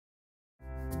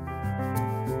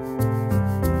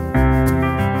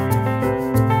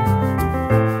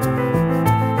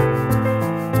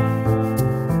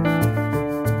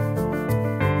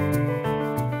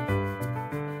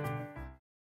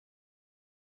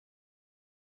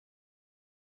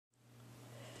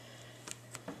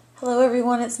Hello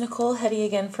everyone, it's Nicole Hetty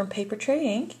again from Paper Tray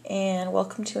Ink, and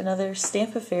welcome to another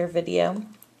Stamp-a-faire video.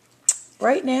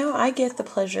 Right now I get the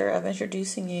pleasure of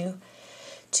introducing you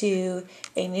to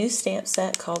a new stamp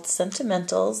set called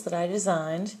Scent-imentals that I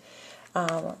designed.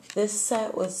 This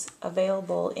set was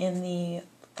available in the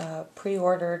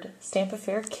pre-ordered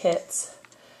Stamp-a-faire kits,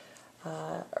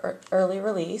 early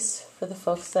release for the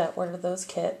folks that ordered those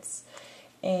kits.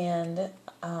 And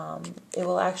it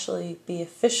will actually be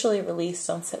officially released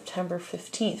on September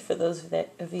 15th for those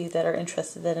of you that are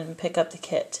interested in pick up the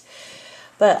kit.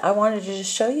 But I wanted to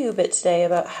just show you a bit today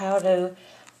about how to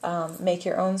make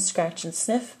your own scratch and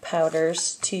sniff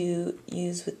powders to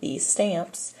use with these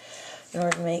stamps in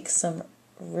order to make some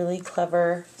really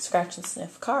clever scratch and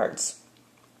sniff cards.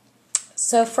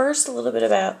 So first, a little bit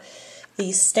about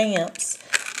these stamps.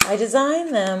 I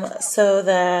designed them so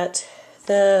that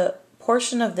the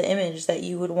portion of the image that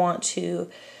you would want to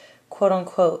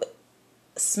quote-unquote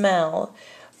smell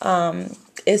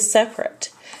is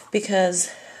separate,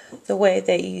 because the way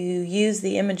that you use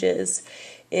the images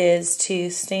is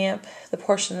to stamp the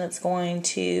portion that's going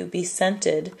to be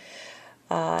scented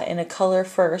in a color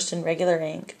first in regular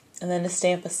ink, and then to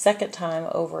stamp a second time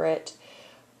over it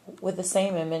with the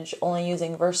same image, only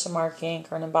using Versamark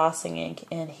ink or an embossing ink,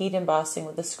 and heat embossing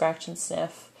with the scratch and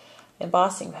sniff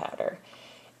embossing powder.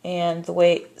 And the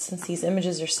way, since these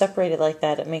images are separated like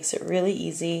that, it makes it really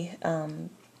easy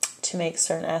to make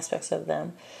certain aspects of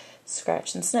them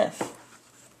scratch and sniff.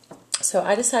 So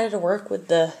I decided to work with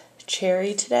the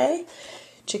cherry today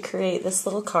to create this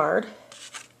little card.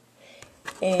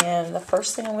 And the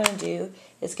first thing I'm going to do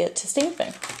is get to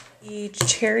stamping. The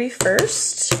cherry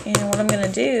first, and what I'm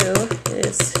going to do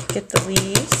is get the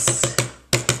leaves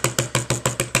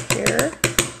here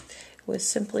with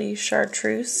simply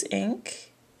chartreuse ink.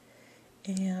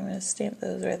 And I'm going to stamp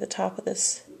those right at the top of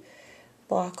this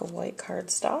block of white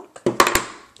cardstock.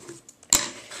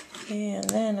 And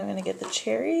then I'm going to get the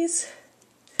cherries,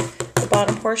 the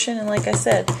bottom portion, and like I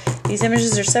said, these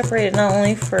images are separated not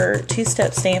only for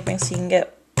two-step stamping so you can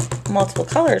get multiple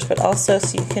colors, but also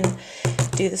so you can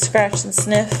do the scratch and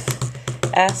sniff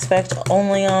aspect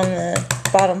only on the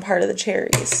bottom part of the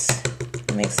cherries.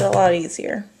 It makes it a lot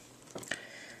easier.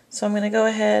 So I'm going to go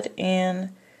ahead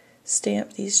and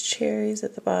stamp these cherries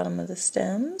at the bottom of the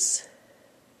stems,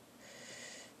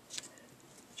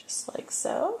 just like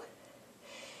so.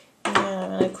 And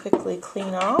I'm going to quickly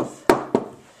clean off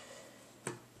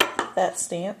that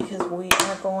stamp because we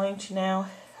are going to now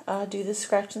do the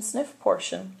scratch and sniff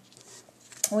portion.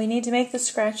 We need to make the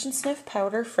scratch and sniff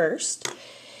powder first.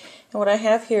 And what I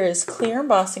have here is clear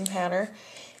embossing powder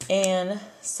and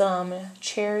some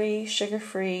cherry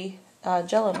sugar-free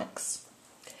Jello mix.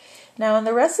 Now in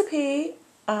the recipe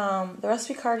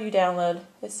card you download,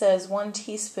 it says 1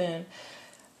 teaspoon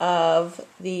of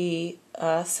the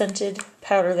scented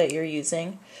powder that you're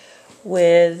using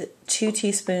with 2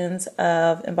 teaspoons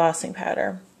of embossing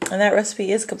powder. And that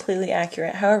recipe is completely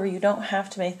accurate. However, you don't have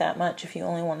to make that much if you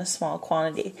only want a small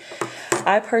quantity.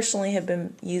 I personally have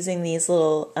been using these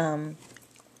little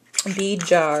bead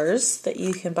jars that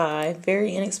you can buy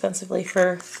very inexpensively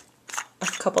for a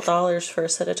couple dollars for a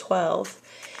set of 12.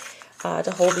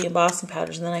 To hold the embossing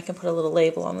powders, and then I can put a little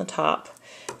label on the top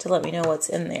to let me know what's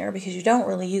in there, because you don't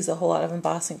really use a whole lot of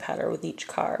embossing powder with each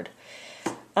card.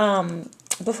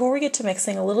 Before we get to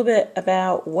mixing, a little bit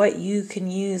about what you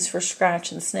can use for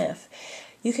scratch and sniff.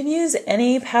 You can use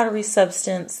any powdery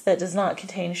substance that does not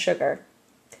contain sugar.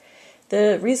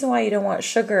 The reason why you don't want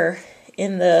sugar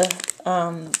in the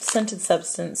scented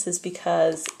substance is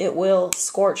because it will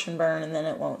scorch and burn, and then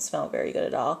it won't smell very good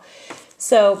at all.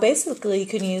 So basically you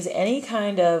can use any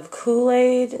kind of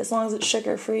Kool-Aid as long as it's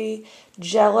sugar-free,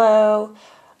 Jello,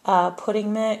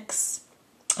 pudding mix.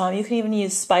 You can even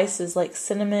use spices like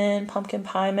cinnamon, pumpkin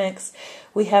pie mix.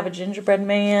 We have a gingerbread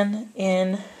man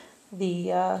in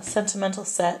the sentimental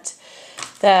set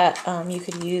that you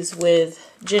could use with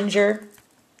ginger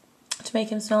to make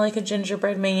him smell like a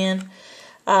gingerbread man.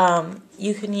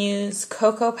 You can use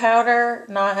cocoa powder,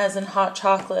 not as in hot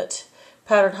chocolate,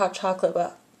 powdered hot chocolate,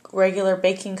 but regular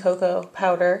baking cocoa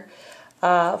powder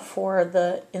for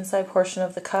the inside portion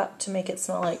of the cup to make it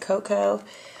smell like cocoa.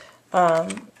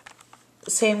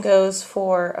 Same goes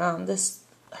for this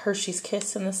Hershey's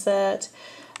Kiss in the set.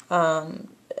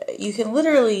 You can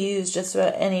literally use just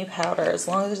about any powder as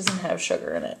long as it doesn't have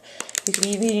sugar in it. You can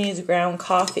even use ground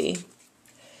coffee.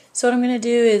 So what I'm going to do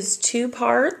is 2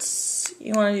 parts.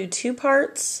 You want to do 2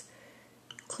 parts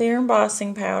clear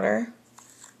embossing powder.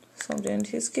 So I'm doing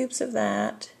 2 scoops of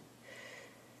that.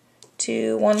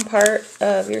 To 1 part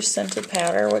of your scented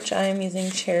powder, which I am using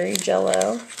cherry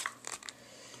Jello.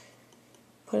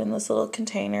 put in this little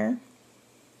container,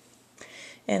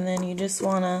 and then you just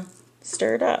want to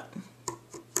stir it up.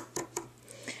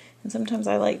 And sometimes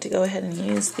I like to go ahead and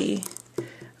use the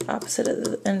opposite of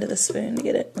the end of the spoon to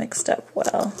get it mixed up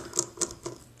well.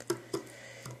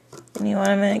 And you want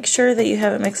to make sure that you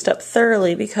have it mixed up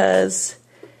thoroughly, because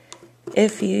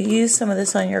if you use some of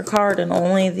this on your card and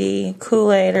only the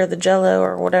Kool-Aid or the Jell-O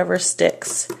or whatever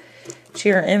sticks to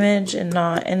your image and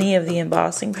not any of the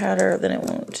embossing powder, then it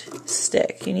won't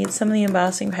stick. You need some of the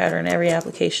embossing powder in every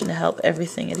application to help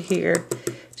everything adhere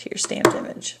to your stamped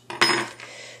image.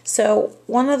 So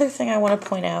one other thing I want to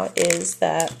point out is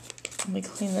that, let me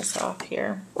clean this off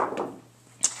here,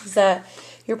 is that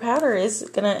your powder is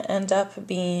going to end up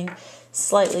being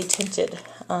slightly tinted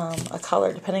a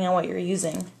color depending on what you're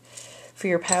using for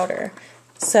your powder.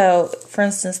 So for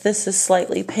instance, this is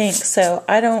slightly pink, so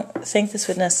I don't think this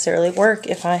would necessarily work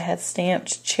if I had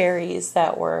stamped cherries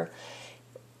that were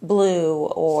blue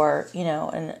or, you know,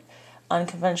 an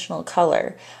unconventional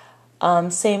color.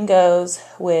 Same goes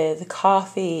with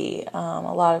coffee, a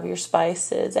lot of your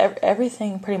spices,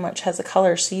 everything pretty much has a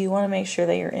color, so you want to make sure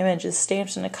that your image is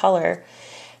stamped in a color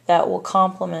that will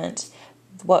complement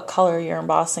what color your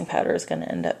embossing powder is going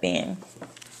to end up being.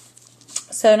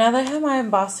 So now that I have my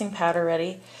embossing powder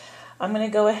ready, I'm going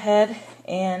to go ahead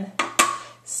and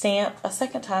stamp a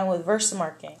second time with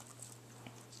Versamarking.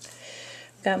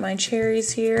 Got my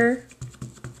cherries here.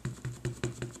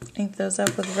 Ink those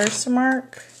up with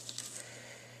Versamark.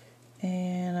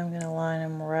 And I'm going to line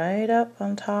them right up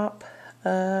on top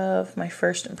of my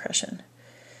first impression.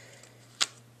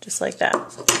 Just like that.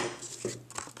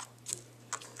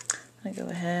 I'm going to go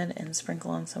ahead and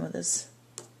sprinkle on some of this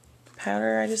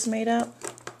powder I just made up.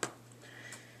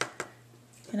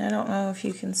 And I don't know if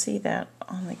you can see that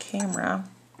on the camera,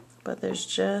 but there's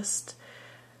just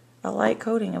a light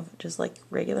coating of just like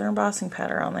regular embossing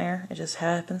powder on there. It just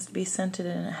happens to be scented,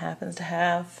 and it happens to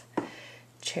have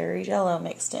cherry Jell-O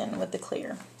mixed in with the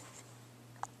clear.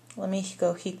 Let me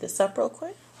go heat this up real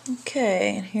quick.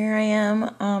 Okay, and here I am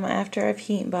after I've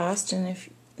heat embossed, and if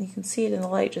you can see it in the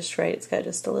light just right, it's got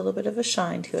just a little bit of a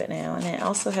shine to it now, and it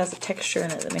also has a texture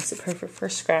in it that makes it perfect for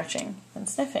scratching and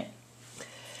sniffing.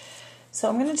 So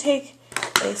I'm going to take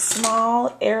a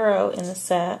small arrow in the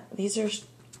set. These are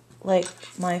like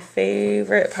my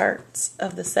favorite parts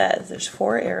of the set. There's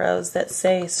 4 arrows that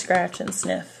say scratch and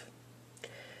sniff,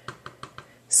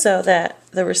 so that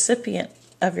the recipient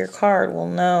of your card will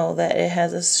know that it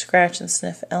has a scratch and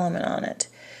sniff element on it.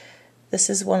 This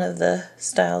is one of the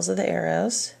styles of the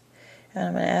arrows, and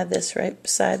I'm going to add this right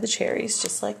beside the cherries,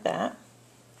 just like that.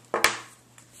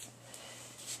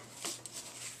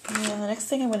 And the next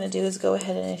thing I'm going to do is go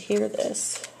ahead and adhere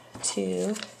this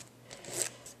to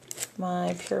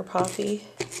my Pure Poppy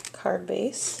card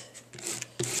base.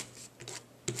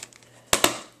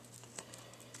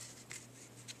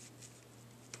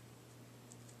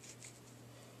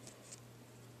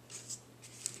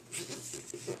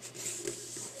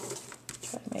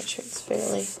 Try to make sure it's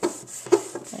fairly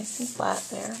nice and flat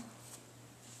there.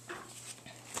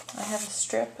 I have a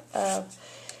strip of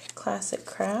Classic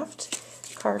Craft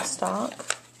cardstock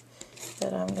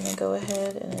that I'm going to go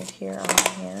ahead and adhere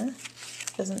on here.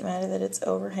 Doesn't matter that it's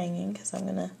overhanging, because I'm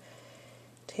going to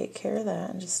take care of that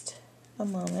in just a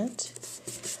moment.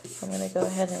 I'm going to go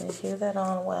ahead and adhere that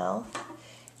on well.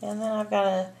 And then I've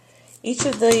got each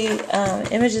of the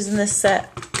images in this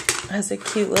set has a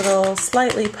cute little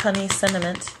slightly punny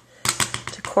sentiment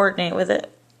to coordinate with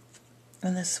it.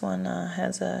 And this one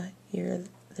has the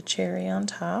cherry on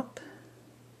top.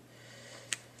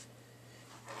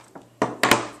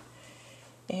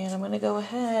 And I'm going to go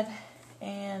ahead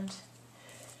and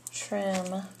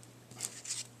trim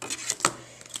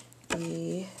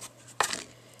the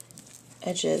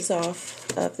edges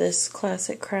off of this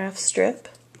Classic Craft strip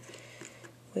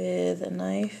with a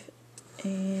knife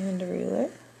and a ruler.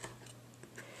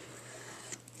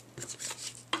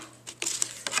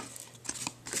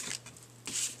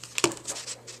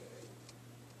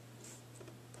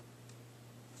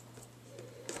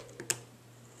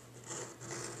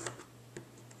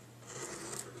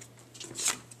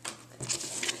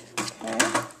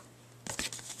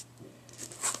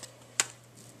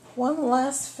 One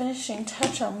last finishing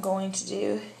touch I'm going to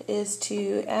do is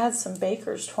to add some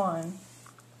baker's twine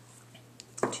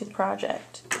to the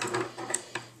project.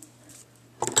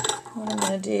 What I'm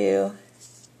going to do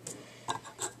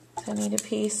is I need a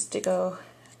piece to go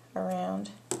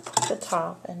around the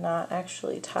top and not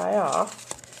actually tie off.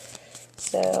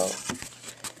 So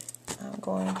I'm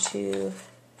going to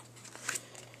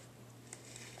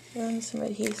run some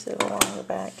adhesive along the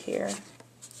back here.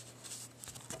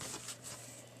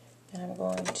 And I'm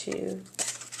going to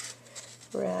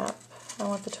wrap. I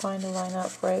want the twine to line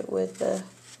up right with the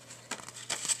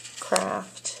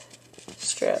craft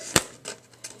strip.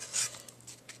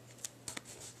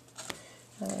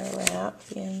 I'm going to wrap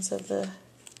the ends of the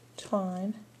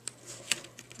twine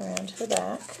around to the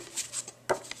back.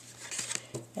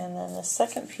 And then the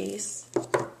second piece,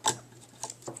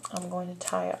 I'm going to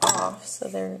tie it off so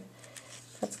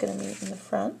that's going to meet in the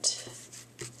front.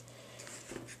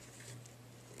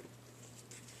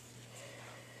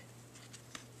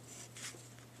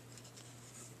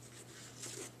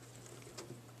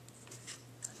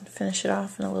 And finish it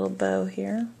off in a little bow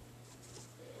here.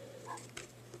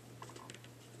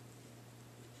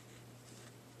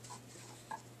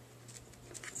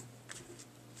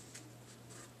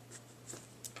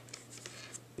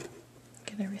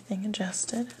 Get everything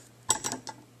adjusted.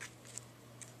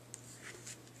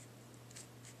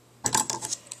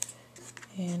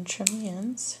 And trim the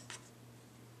ends.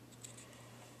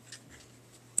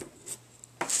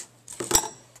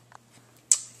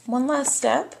 One last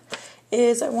step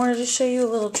is I wanted to show you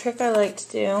a little trick I like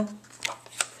to do,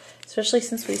 especially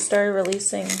since we started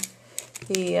releasing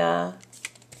the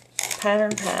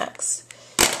pattern packs,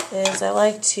 is I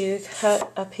like to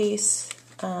cut a piece.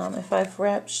 If I've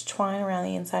wrapped twine around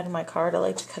the inside of my card, I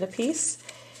like to cut a piece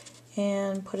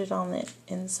and put it on the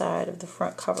inside of the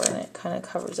front cover, and it kind of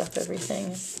covers up everything.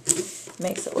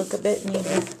 Makes it look a bit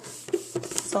neater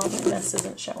so all the mess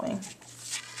isn't showing.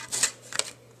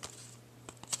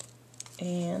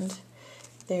 And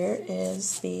there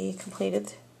is the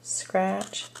completed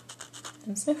scratch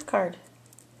and sniff card.